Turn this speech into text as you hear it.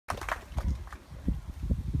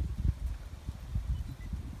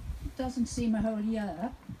doesn't seem a whole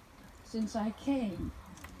year since I came.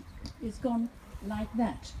 It's gone like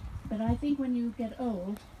that. But I think when you get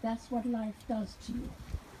old, that's what life does to you.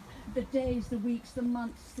 The days, the weeks, the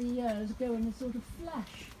months, the years go in a sort of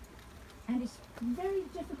flash. And it's very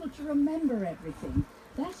difficult to remember everything.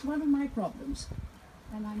 That's one of my problems.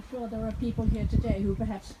 And I'm sure there are people here today who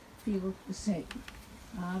perhaps feel the same.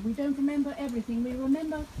 We don't remember everything. We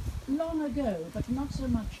remember long ago, but not so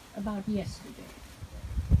much about yesterday.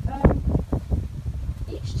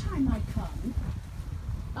 Each time I come,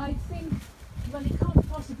 I think, well, it can't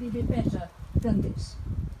possibly be better than this.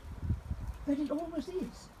 But it always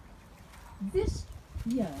is. This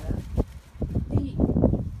year, the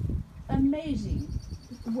amazing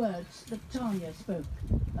words that Tanya spoke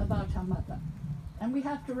about her mother, and we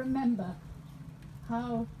have to remember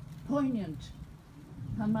how poignant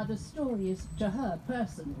her mother's story is to her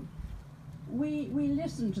personally. We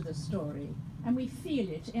listen to the story and we feel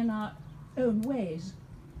it in our own ways,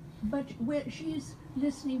 but she's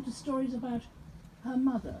listening to stories about her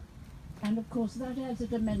mother, and of course that adds a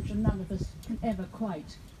dimension none of us can ever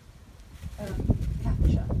quite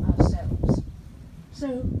capture ourselves. So,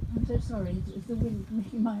 I'm so sorry, it's the wind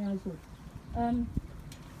making my eyes water.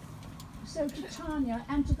 So to Tanya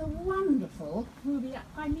and to the wonderful Ruby,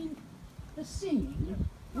 I mean, the singing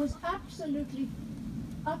was absolutely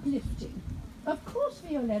uplifting. Of course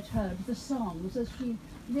Violette heard the songs as she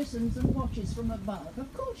listens and watches from above.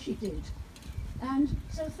 Of course she did. And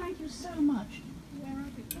so thank you so much.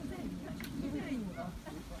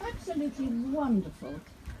 Absolutely wonderful.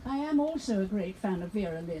 I am also a great fan of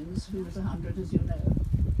Vera Lynn's, who was 100, as you know.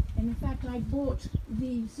 And in fact, I bought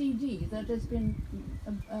the CD that has been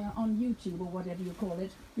on YouTube or whatever you call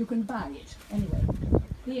it. You can buy it anyway.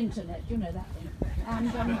 The internet, you know that thing.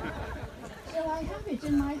 And so I have it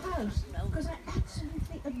in my house because I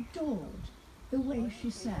absolutely adored the way she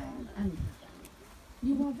sang. And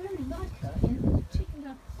you are very like her in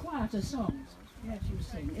particular quieter songs that you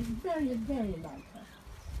sing. It's very, very like her.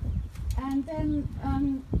 And then,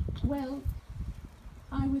 well,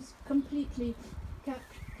 I was completely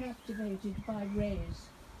captivated by Ray's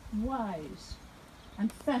wise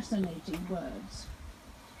and fascinating words.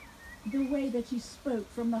 The way that he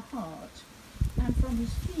spoke from the heart and from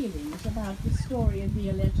his feelings about the story of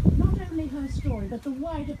Violette, not only her story, but the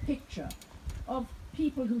wider picture of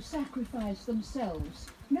people who sacrifice themselves,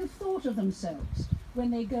 no thought of themselves, when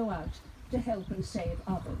they go out to help and save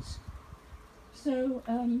others. So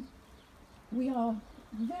we are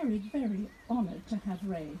very, very honoured to have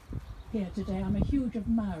Ray here today. I'm a huge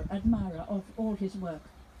admirer of all his work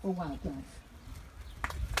for wildlife.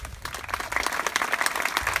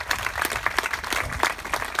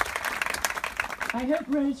 I hope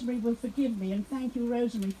Rosemary will forgive me, and thank you,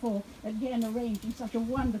 Rosemary, for again arranging such a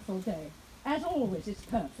wonderful day. As always, it's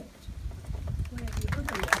perfect.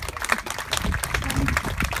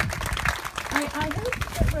 I hope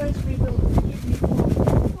that Rosemary will forgive me for,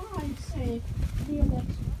 before I say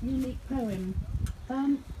Violette's unique poem,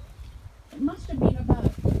 it must have been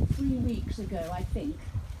about 3 weeks ago, I think,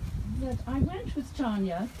 that I went with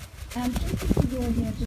Tanya and two people who are here